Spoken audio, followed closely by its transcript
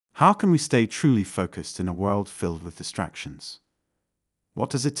How can we stay truly focused in a world filled with distractions? What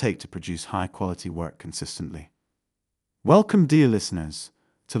does it take to produce high-quality work consistently? Welcome, dear listeners,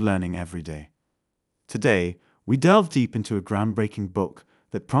 to Learning Every Day. Today, we delve deep into a groundbreaking book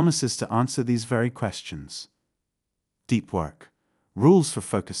that promises to answer these very questions. Deep Work: Rules for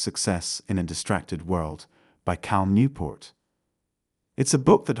Focused Success in a Distracted World by Newport. It's a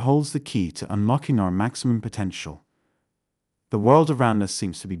book that holds the key to unlocking our maximum potential. The world around us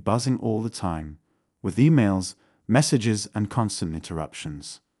seems to be buzzing all the time, with emails, messages, and constant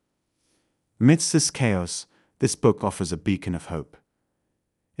interruptions. Amidst this chaos, this book offers a beacon of hope.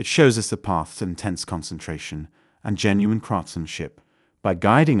 It shows us the path to intense concentration and genuine craftsmanship by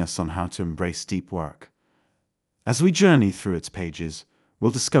guiding us on how to embrace deep work. As we journey through its pages,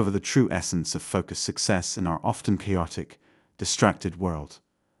 we'll discover the true essence of focused success in our often chaotic, distracted world.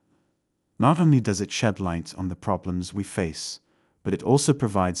 Not only does it shed light on the problems we face, but it also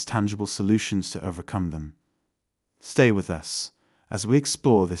provides tangible solutions to overcome them. Stay with us as we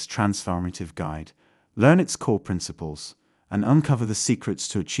explore this transformative guide, learn its core principles, and uncover the secrets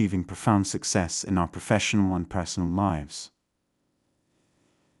to achieving profound success in our professional and personal lives.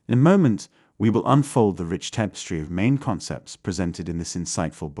 In a moment, we will unfold the rich tapestry of main concepts presented in this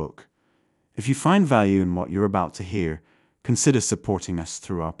insightful book. If you find value in what you're about to hear, consider supporting us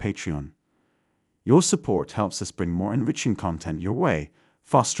through our Patreon. Your support helps us bring more enriching content your way,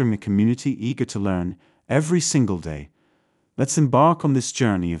 fostering a community eager to learn every single day. Let's embark on this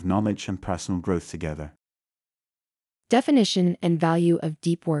journey of knowledge and personal growth together. Definition and value of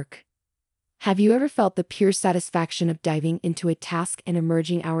deep work. Have you ever felt the pure satisfaction of diving into a task and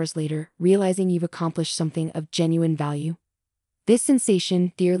emerging hours later, realizing you've accomplished something of genuine value? This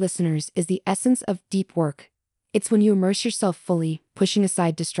sensation, dear listeners, is the essence of deep work. It's when you immerse yourself fully, pushing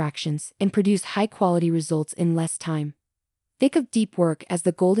aside distractions, and produce high-quality results in less time. Think of deep work as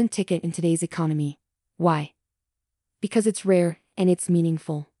the golden ticket in today's economy. Why? Because it's rare and it's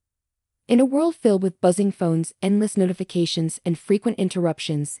meaningful. In a world filled with buzzing phones, endless notifications, and frequent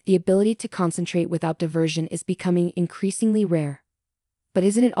interruptions, the ability to concentrate without diversion is becoming increasingly rare. But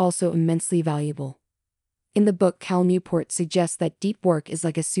isn't it also immensely valuable? In the book, Newport suggests that deep work is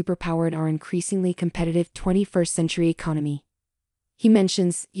like a superpower in our increasingly competitive 21st century economy. He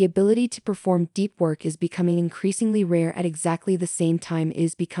mentions the ability to perform deep work is becoming increasingly rare at exactly the same time it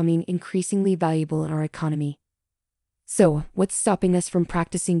is becoming increasingly valuable in our economy. So, what's stopping us from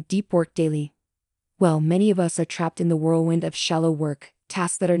practicing deep work daily? Well, many of us are trapped in the whirlwind of shallow work,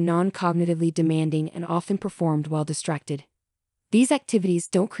 tasks that are non-cognitively demanding and often performed while distracted. These activities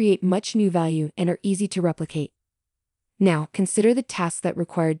don't create much new value and are easy to replicate. Now, consider the tasks that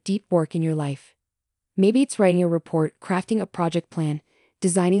require deep work in your life. Maybe it's writing a report, crafting a project plan,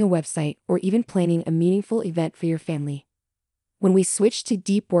 designing a website, or even planning a meaningful event for your family. When we switch to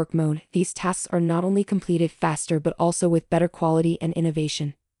deep work mode, these tasks are not only completed faster but also with better quality and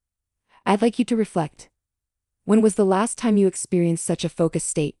innovation. I'd like you to reflect. When was the last time you experienced such a focused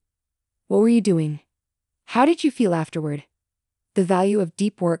state? What were you doing? How did you feel afterward? The value of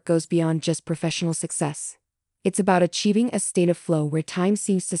deep work goes beyond just professional success. It's about achieving a state of flow where time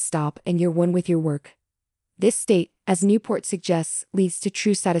seems to stop and you're one with your work. This state, as Newport suggests, leads to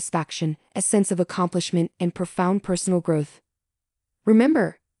true satisfaction, a sense of accomplishment, and profound personal growth.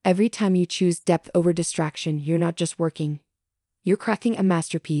 Remember, every time you choose depth over distraction, you're not just working. You're crafting a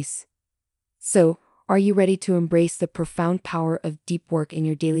masterpiece. So, are you ready to embrace the profound power of deep work in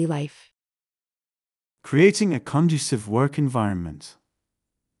your daily life? Creating a conducive work environment.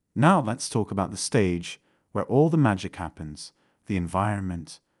 Now let's talk about the stage where all the magic happens, the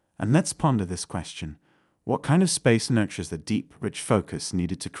environment, and let's ponder this question: what kind of space nurtures the deep, rich focus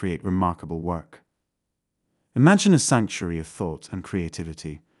needed to create remarkable work? Imagine a sanctuary of thought and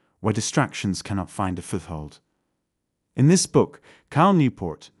creativity, where distractions cannot find a foothold. In this book,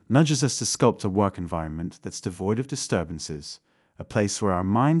 Newport nudges us to sculpt a work environment that's devoid of disturbances, a place where our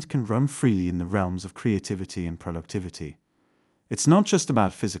mind can roam freely in the realms of creativity and productivity. It's not just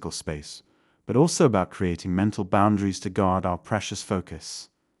about physical space, but also about creating mental boundaries to guard our precious focus.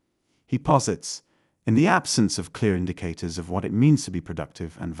 He posits, in the absence of clear indicators of what it means to be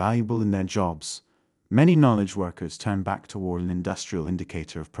productive and valuable in their jobs, many knowledge workers turn back toward an industrial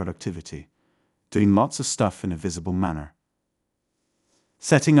indicator of productivity, doing lots of stuff in a visible manner.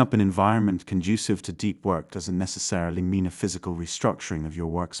 Setting up an environment conducive to deep work doesn't necessarily mean a physical restructuring of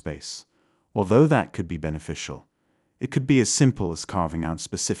your workspace. Although that could be beneficial, it could be as simple as carving out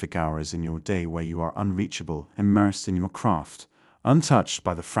specific hours in your day where you are unreachable, immersed in your craft, untouched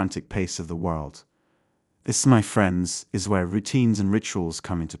by the frantic pace of the world. This, my friends, is where routines and rituals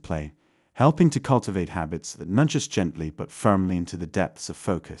come into play, helping to cultivate habits that nudge us gently but firmly into the depths of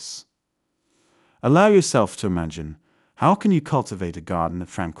focus. Allow yourself to imagine, how can you cultivate a garden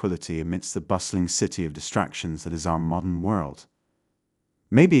of tranquility amidst the bustling city of distractions that is our modern world?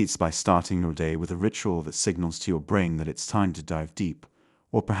 Maybe it's by starting your day with a ritual that signals to your brain that it's time to dive deep,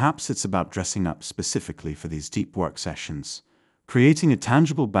 or perhaps it's about dressing up specifically for these deep work sessions, creating a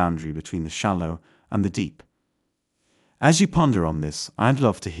tangible boundary between the shallow and the deep. As you ponder on this, I'd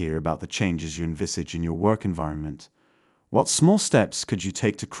love to hear about the changes you envisage in your work environment. What small steps could you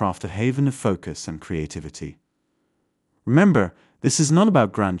take to craft a haven of focus and creativity? Remember, this is not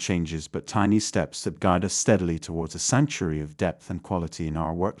about grand changes but tiny steps that guide us steadily towards a sanctuary of depth and quality in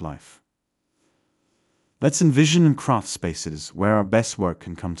our work life. Let's envision and craft spaces where our best work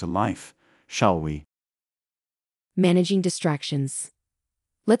can come to life, shall we? Managing distractions.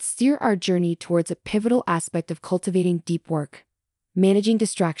 Let's steer our journey towards a pivotal aspect of cultivating deep work. Managing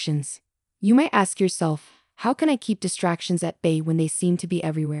distractions. You might ask yourself, how can I keep distractions at bay when they seem to be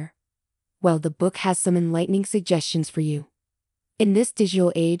everywhere? Well, the book has some enlightening suggestions for you. In this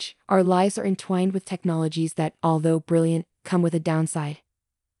digital age, our lives are entwined with technologies that, although brilliant, come with a downside.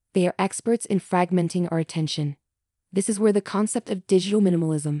 They are experts in fragmenting our attention. This is where the concept of digital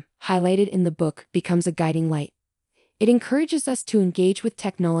minimalism, highlighted in the book, becomes a guiding light. It encourages us to engage with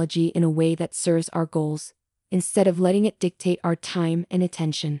technology in a way that serves our goals, instead of letting it dictate our time and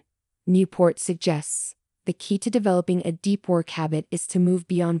attention. Newport suggests, the key to developing a deep work habit is to move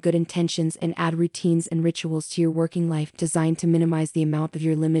beyond good intentions and add routines and rituals to your working life designed to minimize the amount of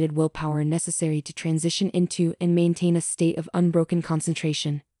your limited willpower necessary to transition into and maintain a state of unbroken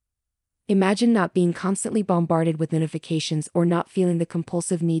concentration. Imagine not being constantly bombarded with notifications or not feeling the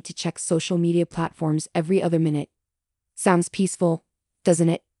compulsive need to check social media platforms every other minute. Sounds peaceful, doesn't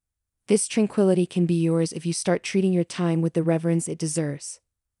it? This tranquility can be yours if you start treating your time with the reverence it deserves.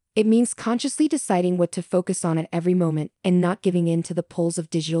 It means consciously deciding what to focus on at every moment and not giving in to the pulls of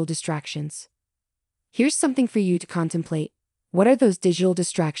digital distractions. Here's something for you to contemplate. What are those digital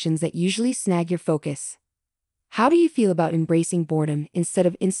distractions that usually snag your focus? How do you feel about embracing boredom instead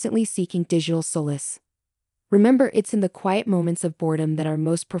of instantly seeking digital solace? Remember, it's in the quiet moments of boredom that our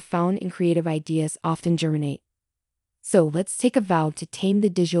most profound and creative ideas often germinate. So let's take a vow to tame the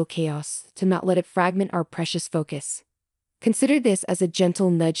digital chaos, to not let it fragment our precious focus. Consider this as a gentle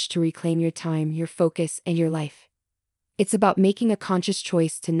nudge to reclaim your time, your focus, and your life. It's about making a conscious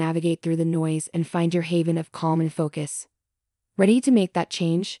choice to navigate through the noise and find your haven of calm and focus. Ready to make that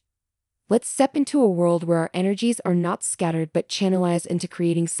change? Let's step into a world where our energies are not scattered but channelized into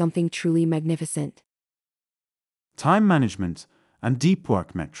creating something truly magnificent. Time management and deep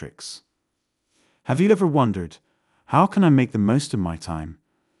work metrics. Have you ever wondered, how can I make the most of my time?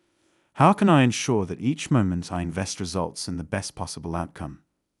 How can I ensure that each moment I invest results in the best possible outcome?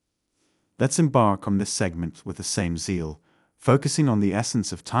 Let's embark on this segment with the same zeal, focusing on the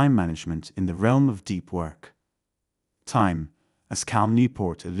essence of time management in the realm of deep work. Time, as Cal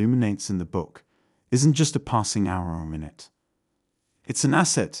Newport illuminates in the book, isn't just a passing hour or minute. It's an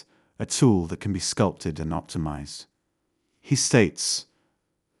asset, a tool that can be sculpted and optimized. He states,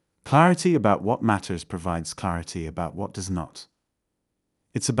 clarity about what matters provides clarity about what does not.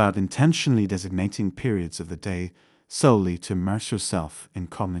 It's about intentionally designating periods of the day solely to immerse yourself in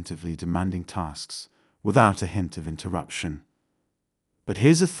cognitively demanding tasks without a hint of interruption. But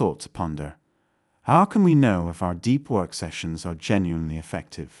here's a thought to ponder. How can we know if our deep work sessions are genuinely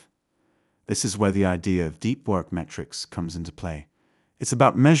effective? This is where the idea of deep work metrics comes into play. It's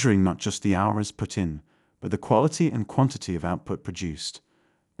about measuring not just the hours put in, but the quality and quantity of output produced.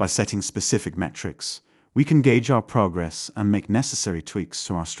 By setting specific metrics, we can gauge our progress and make necessary tweaks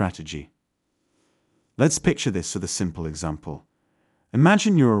to our strategy. Let's picture this with a simple example.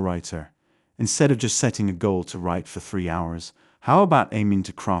 Imagine you're a writer. Instead of just setting a goal to write for 3 hours, how about aiming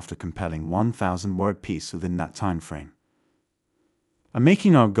to craft a compelling 1,000-word piece within that time frame? By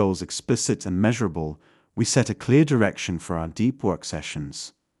making our goals explicit and measurable, we set a clear direction for our deep work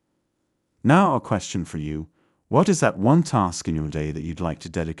sessions. Now, a question for you. What is that one task in your day that you'd like to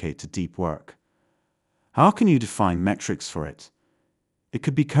dedicate to deep work? How can you define metrics for it? It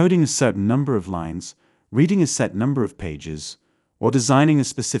could be coding a certain number of lines, reading a set number of pages, or designing a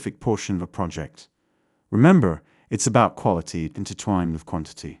specific portion of a project. Remember, it's about quality intertwined with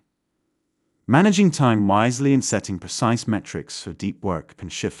quantity. Managing time wisely and setting precise metrics for deep work can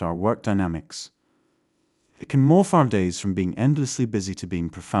shift our work dynamics. It can morph our days from being endlessly busy to being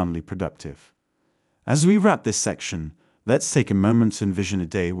profoundly productive. As we wrap this section, let's take a moment to envision a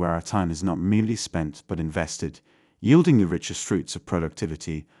day where our time is not merely spent but invested, yielding the richest fruits of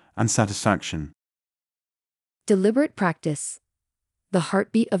productivity and satisfaction. Deliberate practice. the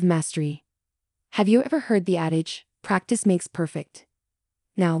heartbeat of mastery. Have you ever heard the adage, practice makes perfect?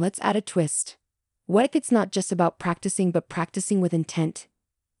 Now let's add a twist. What if it's not just about practicing but practicing with intent,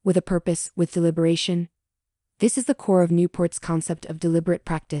 with a purpose, with deliberation? This is the core of Newport's concept of deliberate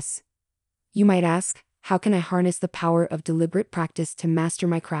practice. You might ask, how can I harness the power of deliberate practice to master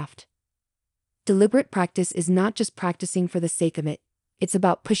my craft? Deliberate practice is not just practicing for the sake of it. It's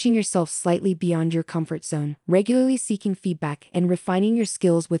about pushing yourself slightly beyond your comfort zone, regularly seeking feedback, and refining your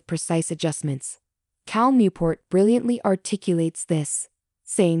skills with precise adjustments. Cal Newport brilliantly articulates this,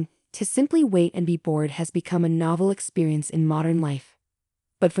 saying, to simply wait and be bored has become a novel experience in modern life.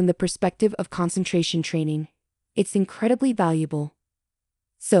 But from the perspective of concentration training, it's incredibly valuable.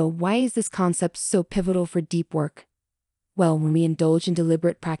 So why is this concept so pivotal for deep work? Well, when we indulge in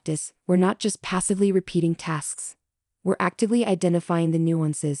deliberate practice, we're not just passively repeating tasks. We're actively identifying the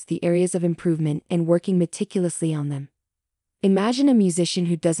nuances, the areas of improvement, and working meticulously on them. Imagine a musician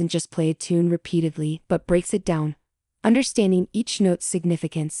who doesn't just play a tune repeatedly, but breaks it down, understanding each note's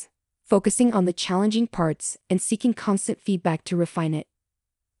significance, focusing on the challenging parts, and seeking constant feedback to refine it.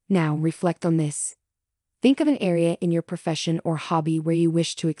 Now, reflect on this. Think of an area in your profession or hobby where you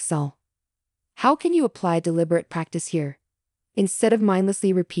wish to excel. How can you apply deliberate practice here? Instead of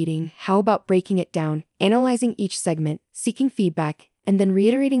mindlessly repeating, how about breaking it down, analyzing each segment, seeking feedback, and then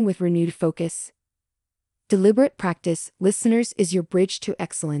reiterating with renewed focus? Deliberate practice, listeners, is your bridge to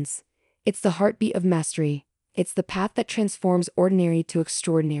excellence. It's the heartbeat of mastery. It's the path that transforms ordinary to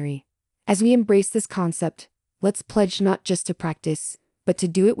extraordinary. As we embrace this concept, let's pledge not just to practice, but to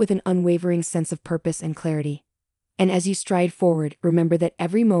do it with an unwavering sense of purpose and clarity. And as you stride forward, remember that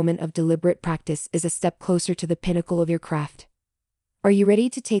every moment of deliberate practice is a step closer to the pinnacle of your craft. Are you ready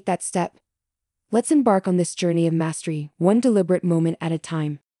to take that step? Let's embark on this journey of mastery, one deliberate moment at a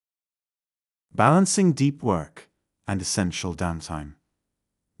time. Balancing deep work and essential downtime.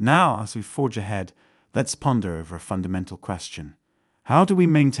 Now, as we forge ahead, let's ponder over a fundamental question. How do we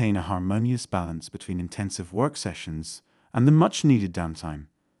maintain a harmonious balance between intensive work sessions and the much-needed downtime?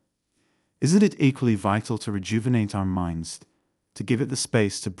 Isn't it equally vital to rejuvenate our minds, to give it the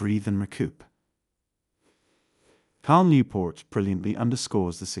space to breathe and recoup? Cal Newport brilliantly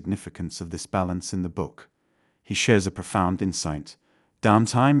underscores the significance of this balance in the book. He shares a profound insight.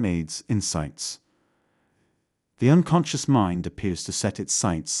 Downtime aids insights. The unconscious mind appears to set its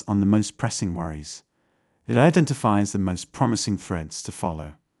sights on the most pressing worries. It identifies the most promising threads to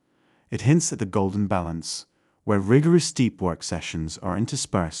follow. It hints at the golden balance, where rigorous deep work sessions are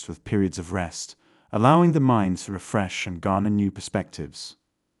interspersed with periods of rest, allowing the mind to refresh and garner new perspectives.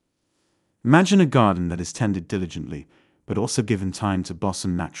 Imagine a garden that is tended diligently, but also given time to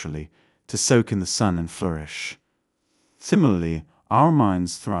blossom naturally, to soak in the sun and flourish. Similarly, our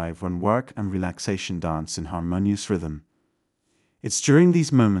minds thrive when work and relaxation dance in harmonious rhythm. It's during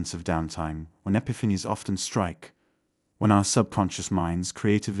these moments of downtime when epiphanies often strike, when our subconscious minds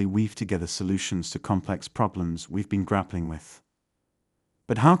creatively weave together solutions to complex problems we've been grappling with.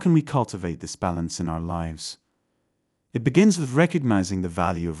 But how can we cultivate this balance in our lives? It begins with recognizing the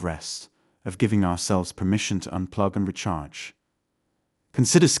value of rest, of giving ourselves permission to unplug and recharge.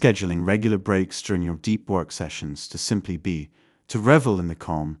 Consider scheduling regular breaks during your deep work sessions to simply be, to revel in the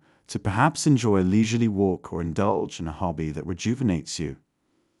calm, to perhaps enjoy a leisurely walk or indulge in a hobby that rejuvenates you.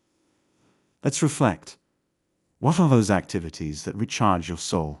 Let's reflect. What are those activities that recharge your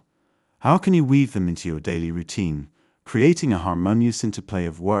soul? How can you weave them into your daily routine, creating a harmonious interplay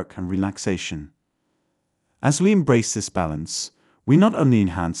of work and relaxation? As we embrace this balance, we not only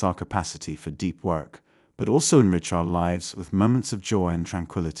enhance our capacity for deep work, but also enrich our lives with moments of joy and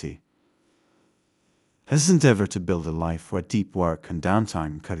tranquility. Let us endeavor to build a life where deep work and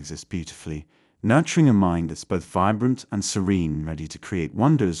downtime coexist beautifully, nurturing a mind that's both vibrant and serene, ready to create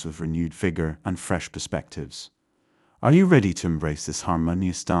wonders with renewed vigor and fresh perspectives. Are you ready to embrace this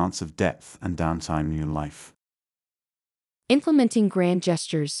harmonious dance of depth and downtime in your life? Implementing grand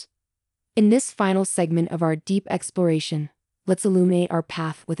gestures. In this final segment of our deep exploration, let's illuminate our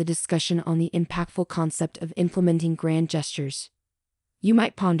path with a discussion on the impactful concept of implementing grand gestures. You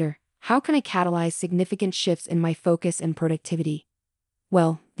might ponder, how can I catalyze significant shifts in my focus and productivity?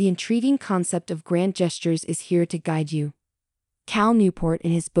 Well, the intriguing concept of grand gestures is here to guide you. Cal Newport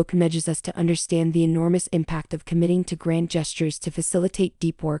in his book nudges us to understand the enormous impact of committing to grand gestures to facilitate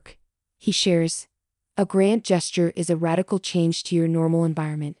deep work. He shares, a grand gesture is a radical change to your normal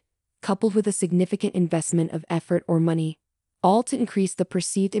environment, coupled with a significant investment of effort or money, all to increase the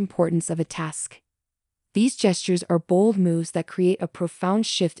perceived importance of a task. These gestures are bold moves that create a profound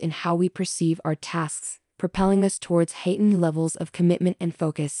shift in how we perceive our tasks, propelling us towards heightened levels of commitment and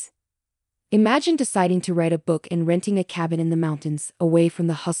focus. Imagine deciding to write a book and renting a cabin in the mountains, away from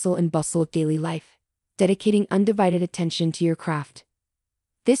the hustle and bustle of daily life, dedicating undivided attention to your craft.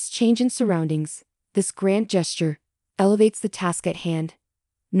 This change in surroundings, this grand gesture, elevates the task at hand,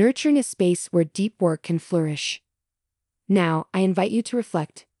 nurturing a space where deep work can flourish. Now, I invite you to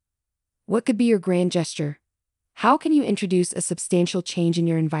reflect. What could be your grand gesture? How can you introduce a substantial change in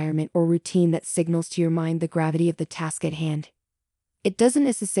your environment or routine that signals to your mind the gravity of the task at hand? It doesn't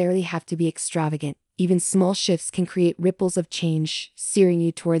necessarily have to be extravagant. Even small shifts can create ripples of change, steering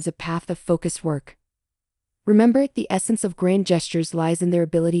you towards a path of focused work. Remember, the essence of grand gestures lies in their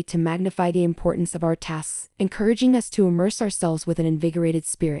ability to magnify the importance of our tasks, encouraging us to immerse ourselves with an invigorated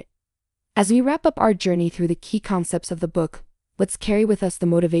spirit. As we wrap up our journey through the key concepts of the book, let's carry with us the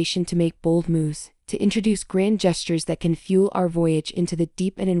motivation to make bold moves, to introduce grand gestures that can fuel our voyage into the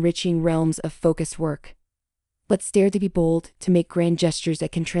deep and enriching realms of focused work. Let's dare to be bold, to make grand gestures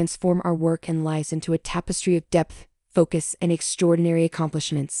that can transform our work and lives into a tapestry of depth, focus, and extraordinary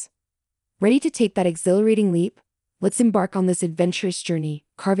accomplishments. Ready to take that exhilarating leap? Let's embark on this adventurous journey,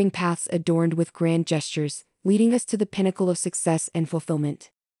 carving paths adorned with grand gestures, leading us to the pinnacle of success and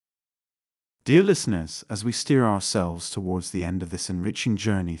fulfillment. Dear listeners, as we steer ourselves towards the end of this enriching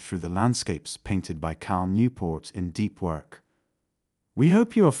journey through the landscapes painted by Newport in Deep Work, we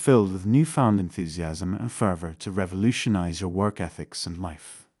hope you are filled with newfound enthusiasm and fervor to revolutionize your work ethics and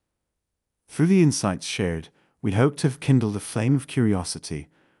life. Through the insights shared, we hope to have kindled a flame of curiosity,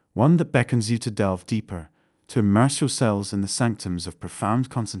 one that beckons you to delve deeper, to immerse yourselves in the sanctums of profound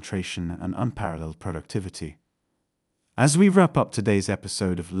concentration and unparalleled productivity. As we wrap up today's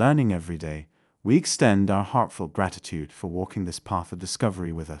episode of Learning Every Day, we extend our heartfelt gratitude for walking this path of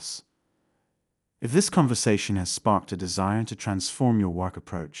discovery with us. If this conversation has sparked a desire to transform your work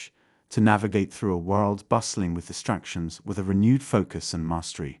approach, to navigate through a world bustling with distractions with a renewed focus and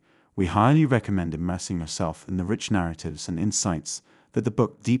mastery, we highly recommend immersing yourself in the rich narratives and insights that the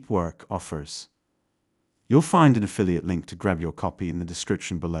book Deep Work offers. You'll find an affiliate link to grab your copy in the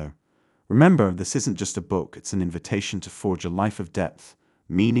description below. Remember, this isn't just a book, it's an invitation to forge a life of depth,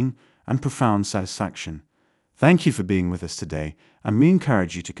 meaning, and profound satisfaction. Thank you for being with us today, and we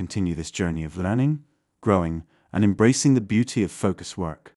encourage you to continue this journey of learning, growing, and embracing the beauty of focused work.